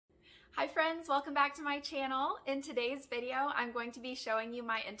Hi friends, welcome back to my channel. In today's video, I'm going to be showing you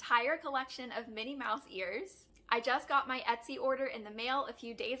my entire collection of Minnie Mouse ears. I just got my Etsy order in the mail a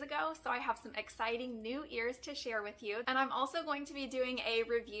few days ago, so I have some exciting new ears to share with you. And I'm also going to be doing a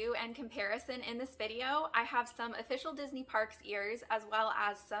review and comparison in this video. I have some official Disney Parks ears as well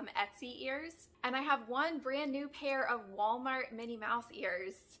as some Etsy ears. And I have one brand new pair of Walmart Minnie Mouse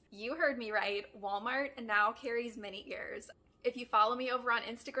ears. You heard me right, Walmart now carries Minnie ears. If you follow me over on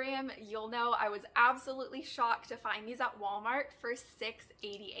Instagram, you'll know I was absolutely shocked to find these at Walmart for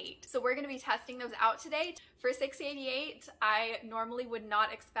 $6.88. So we're gonna be testing those out today. For $6.88, I normally would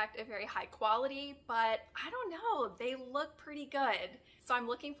not expect a very high quality, but I don't know, they look pretty good. So I'm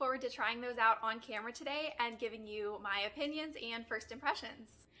looking forward to trying those out on camera today and giving you my opinions and first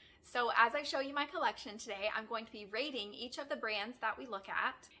impressions. So as I show you my collection today, I'm going to be rating each of the brands that we look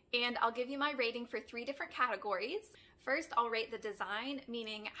at, and I'll give you my rating for 3 different categories. First, I'll rate the design,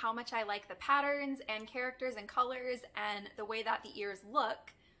 meaning how much I like the patterns and characters and colors and the way that the ears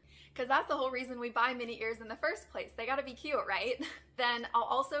look, because that's the whole reason we buy Minnie ears in the first place. They gotta be cute, right? Then I'll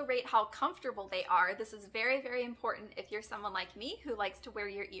also rate how comfortable they are. This is very, very important if you're someone like me who likes to wear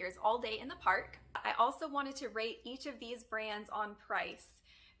your ears all day in the park. I also wanted to rate each of these brands on price,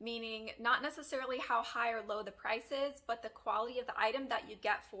 meaning not necessarily how high or low the price is, but the quality of the item that you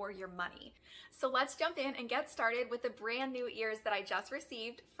get for your money. So let's jump in and get started with the brand new ears that I just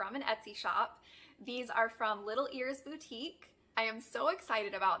received from an Etsy shop. These are from Little Ears Boutique. I am so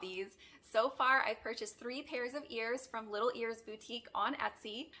excited about these. So far, I've purchased 3 pairs of ears from Little Ears Boutique on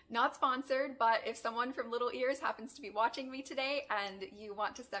Etsy. Not sponsored, but if someone from Little Ears happens to be watching me today and you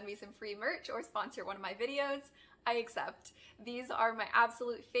want to send me some free merch or sponsor one of my videos, I accept. These are my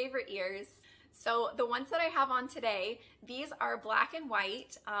absolute favorite ears. So the ones that I have on today, these are black and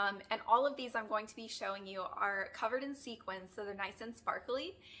white, and all of these I'm going to be showing you are covered in sequins, so they're nice and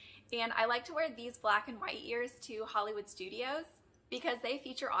sparkly. And I like to wear these black and white ears to Hollywood Studios because they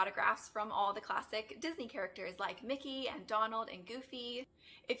feature autographs from all the classic Disney characters like Mickey and Donald and Goofy.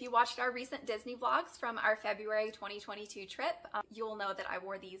 If you watched our recent Disney vlogs from our February 2022 trip, you'll know that I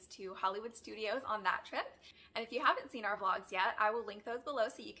wore these to Hollywood Studios on that trip. And if you haven't seen our vlogs yet, I will link those below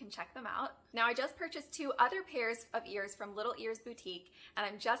so you can check them out. Now I just purchased 2 other pairs of ears from Little Ears Boutique, and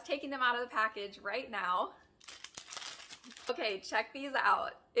I'm just taking them out of the package right now. Okay, check these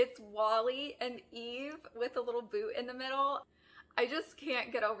out. It's Wally and Eve with a little boot in the middle. I just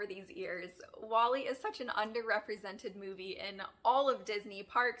can't get over these ears. Wally is such an underrepresented movie in all of Disney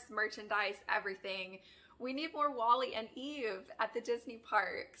parks, merchandise, everything. We need more Wally and Eve at the Disney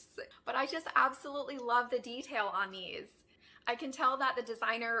parks. But I just absolutely love the detail on these. I can tell that the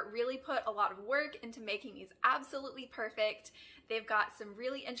designer really put a lot of work into making these absolutely perfect. They've got some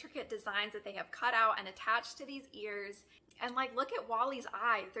really intricate designs that they have cut out and attached to these ears. And like, look at Wally's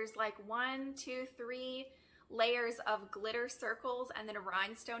eyes. There's like 1, 2, 3 layers of glitter circles and then a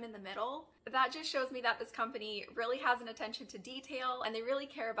rhinestone in the middle. That just shows me that this company really has an attention to detail and they really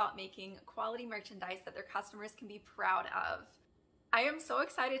care about making quality merchandise that their customers can be proud of. I am so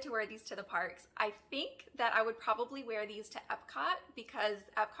excited to wear these to the parks. I think that I would probably wear these to Epcot because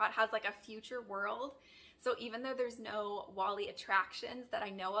Epcot has like a future world. So even though there's no Wally attractions that I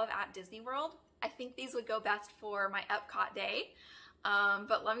know of at Disney World, I think these would go best for my Epcot day.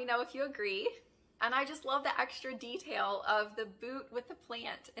 But let me know if you agree. And I just love the extra detail of the boot with the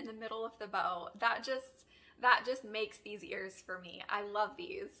plant in the middle of the bow. That just makes these ears for me. I love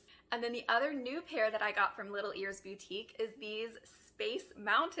these. And then the other new pair that I got from Little Ears Boutique is these Space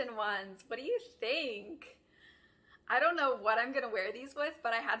Mountain ones. What do you think? I don't know what I'm gonna wear these with,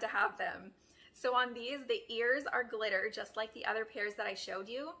 but I had to have them. So on these, the ears are glitter, just like the other pairs that I showed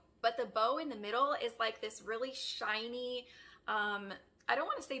you, but the bow in the middle is like this really shiny, I don't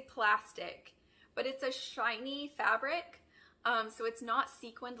wanna say plastic, but it's a shiny fabric, so it's not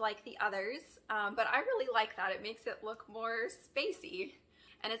sequined like the others, but I really like that. It makes it look more spacey.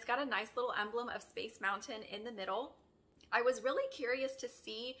 And it's got a nice little emblem of Space Mountain in the middle. I was really curious to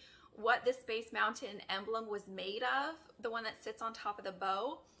see what the Space Mountain emblem was made of, the one that sits on top of the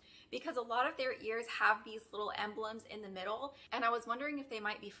bow, because a lot of their ears have these little emblems in the middle, and I was wondering if they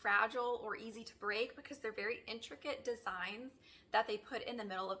might be fragile or easy to break because they're very intricate designs that they put in the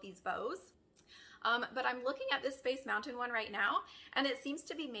middle of these bows. But I'm looking at this Space Mountain one right now, and it seems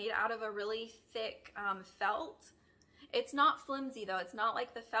to be made out of a really thick felt. It's not flimsy though. It's not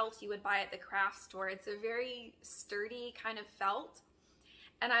like the felt you would buy at the craft store. It's a very sturdy kind of felt.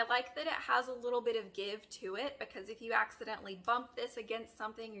 And I like that it has a little bit of give to it because if you accidentally bump this against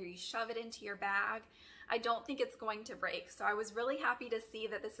something or you shove it into your bag, I don't think it's going to break. So I was really happy to see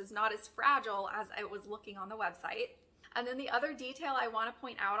that this is not as fragile as I was looking on the website. And then the other detail I want to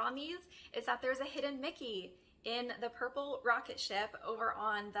point out on these is that there's a hidden Mickey in the purple rocket ship over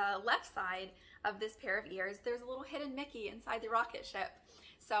on the left side of this pair of ears. There's a little hidden Mickey inside the rocket ship.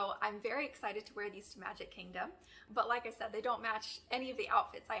 So I'm very excited to wear these to Magic Kingdom. But like I said, they don't match any of the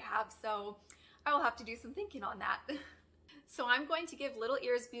outfits I have, so I will have to do some thinking on that. So I'm going to give Little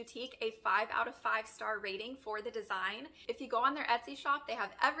Ears Boutique a 5 out of 5 star rating for the design. If you go on their Etsy shop, they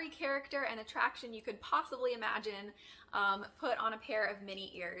have every character and attraction you could possibly imagine put on a pair of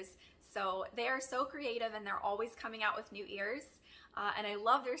Minnie ears. So they are so creative and they're always coming out with new ears. And I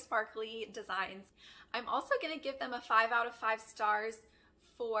love their sparkly designs. I'm also going to give them a 5 out of 5 stars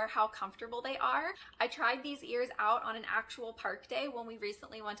for how comfortable they are. I tried these ears out on an actual park day when we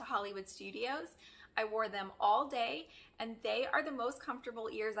recently went to Hollywood Studios. I wore them all day and they are the most comfortable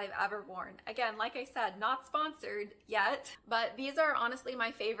ears I've ever worn. Again, like I said, not sponsored yet, but these are honestly my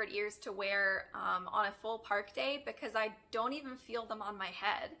favorite ears to wear on a full park day because I don't even feel them on my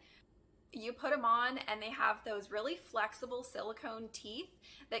head. You put them on and they have those really flexible silicone teeth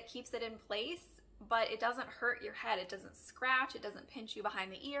that keeps it in place, but it doesn't hurt your head. It doesn't scratch, it doesn't pinch you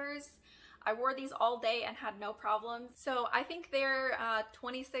behind the ears. I wore these all day and had no problems. So I think their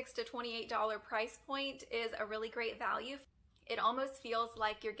 $26 to $28 price point is a really great value. It almost feels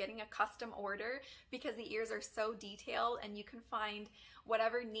like you're getting a custom order because the ears are so detailed and you can find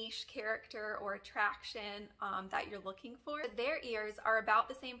whatever niche character or attraction that you're looking for. Their ears are about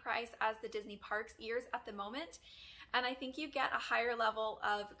the same price as the Disney Parks ears at the moment. And I think you get a higher level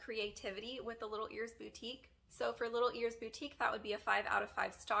of creativity with the Little Ears Boutique. So for Little Ears Boutique, that would be a 5 out of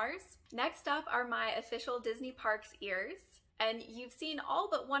 5 stars. Next up are my official Disney Parks ears. And you've seen all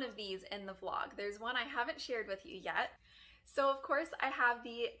but one of these in the vlog. There's one I haven't shared with you yet. So of course I have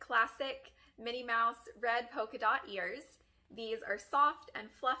the classic Minnie Mouse red polka dot ears. These are soft and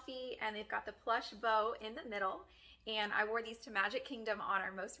fluffy and they've got the plush bow in the middle. And I wore these to Magic Kingdom on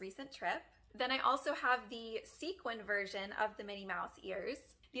our most recent trip. Then I also have the sequin version of the Minnie Mouse ears.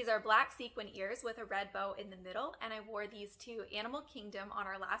 These are black sequin ears with a red bow in the middle, and I wore these to Animal Kingdom on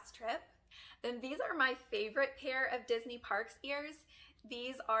our last trip. Then these are my favorite pair of Disney Parks ears.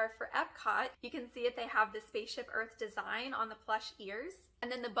 These are for Epcot. You can see it, they have the Spaceship Earth design on the plush ears.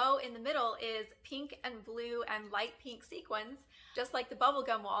 And then the bow in the middle is pink and blue and light pink sequins, just like the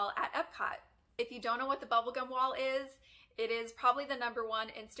bubblegum wall at Epcot. If you don't know what the bubblegum wall is, it is probably the #1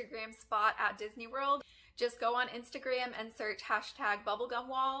 Instagram spot at Disney World. Just go on Instagram and search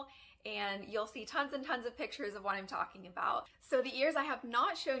 #bubblegumwall and you'll see tons and tons of pictures of what I'm talking about. So the ears I have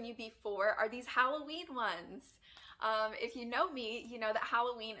not shown you before are these Halloween ones. If you know me, you know that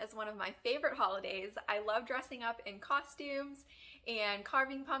Halloween is one of my favorite holidays. I love dressing up in costumes and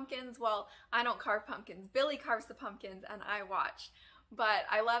carving pumpkins. Well, I don't carve pumpkins. Billy carves the pumpkins and I watch. But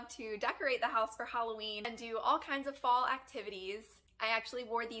I love to decorate the house for Halloween and do all kinds of fall activities. I actually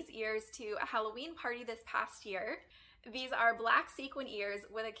wore these ears to a Halloween party this past year. These are black sequin ears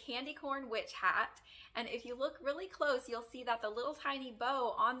with a candy corn witch hat. And if you look really close, you'll see that the little tiny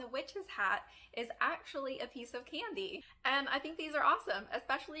bow on the witch's hat is actually a piece of candy. And I think these are awesome,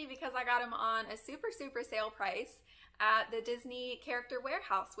 especially because I got them on a super sale price at the Disney Character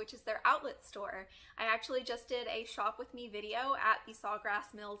Warehouse, which is their outlet store. I actually just did a shop with me video at the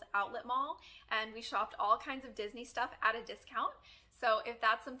Sawgrass Mills Outlet Mall, and we shopped all kinds of Disney stuff at a discount. So if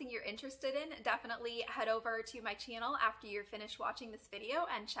that's something you're interested in, definitely head over to my channel after you're finished watching this video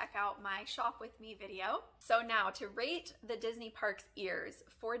and check out my shop with me video. So now to rate the Disney Parks ears,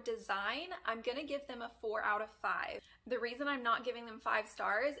 for design, I'm gonna give them a 4 out of 5. The reason I'm not giving them 5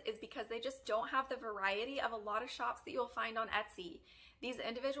 stars is because they just don't have the variety of a lot of shops that you'll find on Etsy. These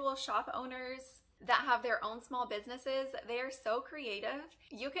individual shop owners that have their own small businesses, they are so creative.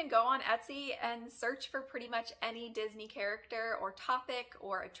 You can go on Etsy and search for pretty much any Disney character or topic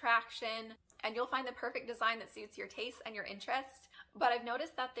or attraction, and you'll find the perfect design that suits your taste and your interest. But I've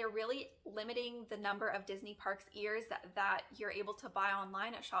noticed that they're really limiting the number of Disney Parks ears that you're able to buy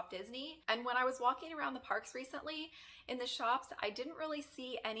online at Shop Disney. And when I was walking around the parks recently, in the shops, I didn't really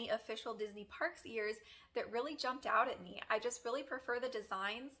see any official Disney Parks ears that really jumped out at me. I just really prefer the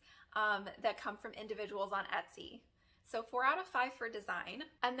designs that come from individuals on Etsy. So 4 out of 5 for design.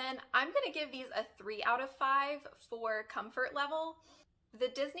 And then I'm gonna give these a 3 out of 5 for comfort level. The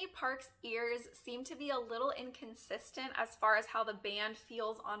Disney Parks ears seem to be a little inconsistent as far as how the band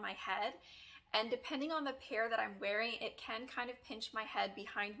feels on my head. And depending on the pair that I'm wearing, it can kind of pinch my head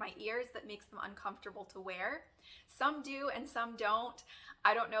behind my ears that makes them uncomfortable to wear. Some do and some don't.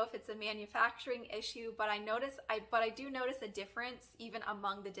 I don't know if it's a manufacturing issue, but I do notice a difference even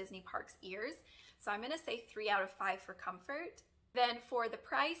among the Disney Parks ears. So I'm gonna say 3 out of 5 for comfort. Then for the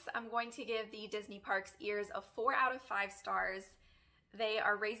price, I'm going to give the Disney Parks ears a 4 out of 5 stars. They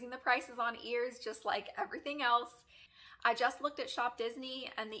are raising the prices on ears just like everything else. I just looked at Shop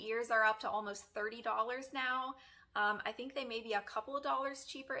Disney and the ears are up to almost $30 now. I think they may be a couple of dollars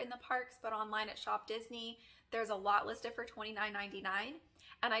cheaper in the parks, but online at Shop Disney, there's a lot listed for $29.99.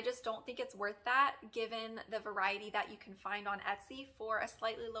 And I just don't think it's worth that given the variety that you can find on Etsy for a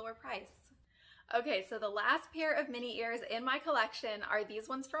slightly lower price. Okay, so the last pair of mini ears in my collection are these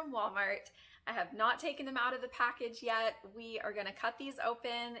ones from Walmart. I have not taken them out of the package yet. We are gonna cut these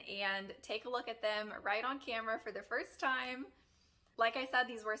open and take a look at them right on camera for the first time. Like I said,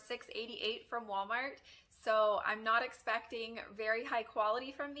 these were $6.88 from Walmart, so I'm not expecting very high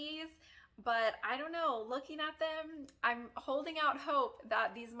quality from these, but I don't know, looking at them, I'm holding out hope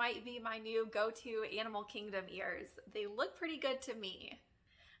that these might be my new go-to Animal Kingdom ears. They look pretty good to me.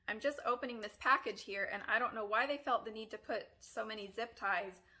 I'm just opening this package here, and I don't know why they felt the need to put so many zip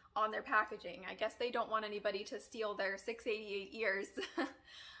ties on their packaging. I guess they don't want anybody to steal their $6.88 ears.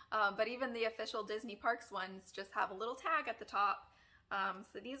 But even the official Disney Parks ones just have a little tag at the top.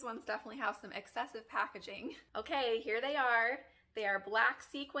 So these ones definitely have some excessive packaging. Okay, here they are. They are black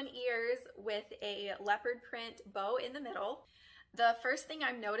sequin ears with a leopard print bow in the middle. The first thing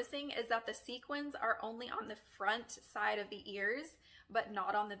I'm noticing is that the sequins are only on the front side of the ears, but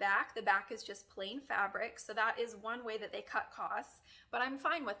not on the back. The back is just plain fabric, so that is one way that they cut costs, but I'm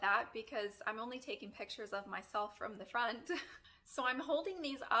fine with that because I'm only taking pictures of myself from the front. So I'm holding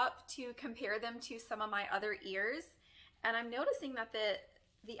these up to compare them to some of my other ears, and I'm noticing that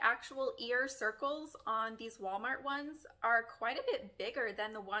the actual ear circles on these Walmart ones are quite a bit bigger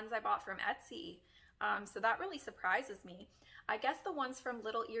than the ones I bought from Etsy. So that really surprises me. I guess the ones from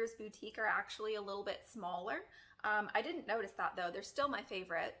Little Ears Boutique are actually a little bit smaller. I didn't notice that though. They're still my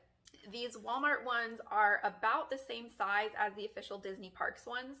favorite. These Walmart ones are about the same size as the official Disney Parks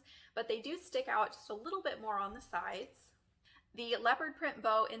ones, but they do stick out just a little bit more on the sides. The leopard print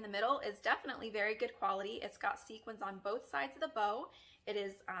bow in the middle is definitely very good quality. It's got sequins on both sides of the bow.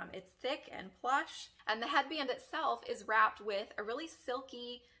 It's thick and plush, and the headband itself is wrapped with a really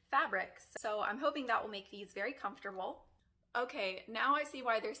silky fabric. So I'm hoping that will make these very comfortable. Okay, now I see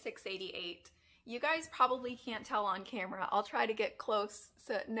why they're $6.88. You guys probably can't tell on camera. I'll try to get close.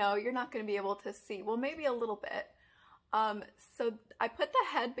 So no, you're not going to be able to see. Well, maybe a little bit. So I put the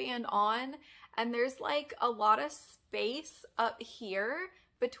headband on, and there's like a lot of space up here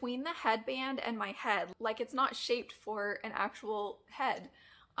between the headband and my head. Like it's not shaped for an actual head.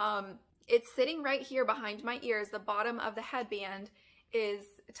 It's sitting right here behind my ears. The bottom of the headband is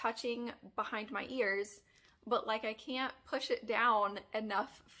touching behind my ears, but like I can't push it down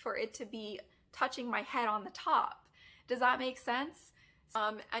enough for it to be touching my head on the top. Does that make sense?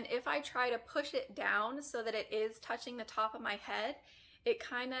 And if I try to push it down so that it is touching the top of my head, it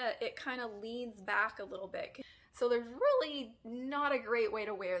kind of leans back a little bit. So there's really not a great way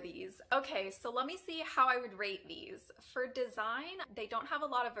to wear these. Okay, so let me see how I would rate these. For design, they don't have a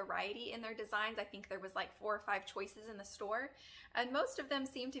lot of variety in their designs. I think there was like 4 or 5 choices in the store, and most of them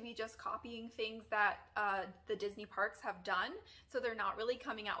seem to be just copying things that the Disney parks have done. So they're not really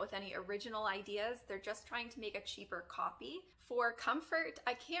coming out with any original ideas. They're just trying to make a cheaper copy. For comfort,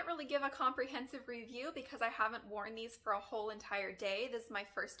 I can't really give a comprehensive review because I haven't worn these for a whole entire day. This is my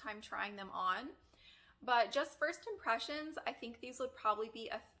first time trying them on. But just first impressions, I think these would probably be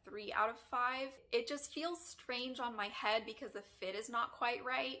a 3 out of 5. It just feels strange on my head because the fit is not quite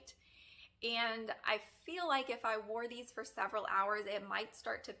right. And I feel like if I wore these for several hours, it might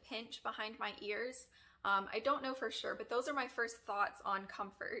start to pinch behind my ears. I don't know for sure, but those are my first thoughts on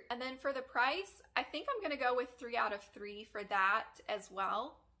comfort. And then for the price, I think I'm gonna go with 3 out of 3 for that as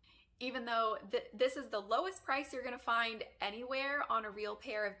well. Even though this is the lowest price you're gonna find anywhere on a real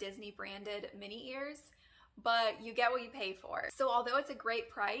pair of Disney branded mini ears, but you get what you pay for. So although it's a great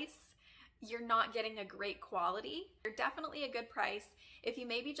price, you're not getting a great quality. They're definitely a good price. If you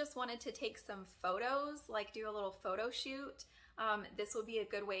maybe just wanted to take some photos, like do a little photo shoot, this would be a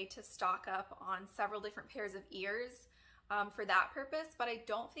good way to stock up on several different pairs of ears for that purpose, but I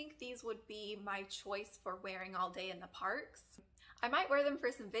don't think these would be my choice for wearing all day in the parks. I might wear them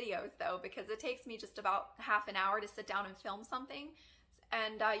for some videos though, because it takes me just about half an hour to sit down and film something,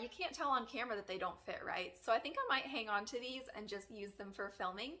 and you can't tell on camera that they don't fit right. So I think I might hang on to these and just use them for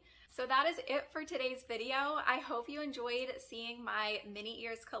filming. So that is it for today's video. I hope you enjoyed seeing my mini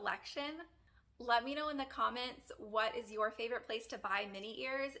ears collection. Let me know in the comments, what is your favorite place to buy mini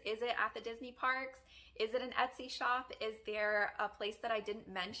ears? Is it at the Disney parks? Is it an Etsy shop? Is there a place that I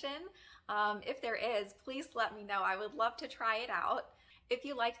didn't mention? If there is, please let me know. I would love to try it out. If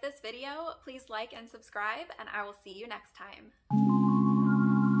you liked this video, please like and subscribe, and I will see you next time.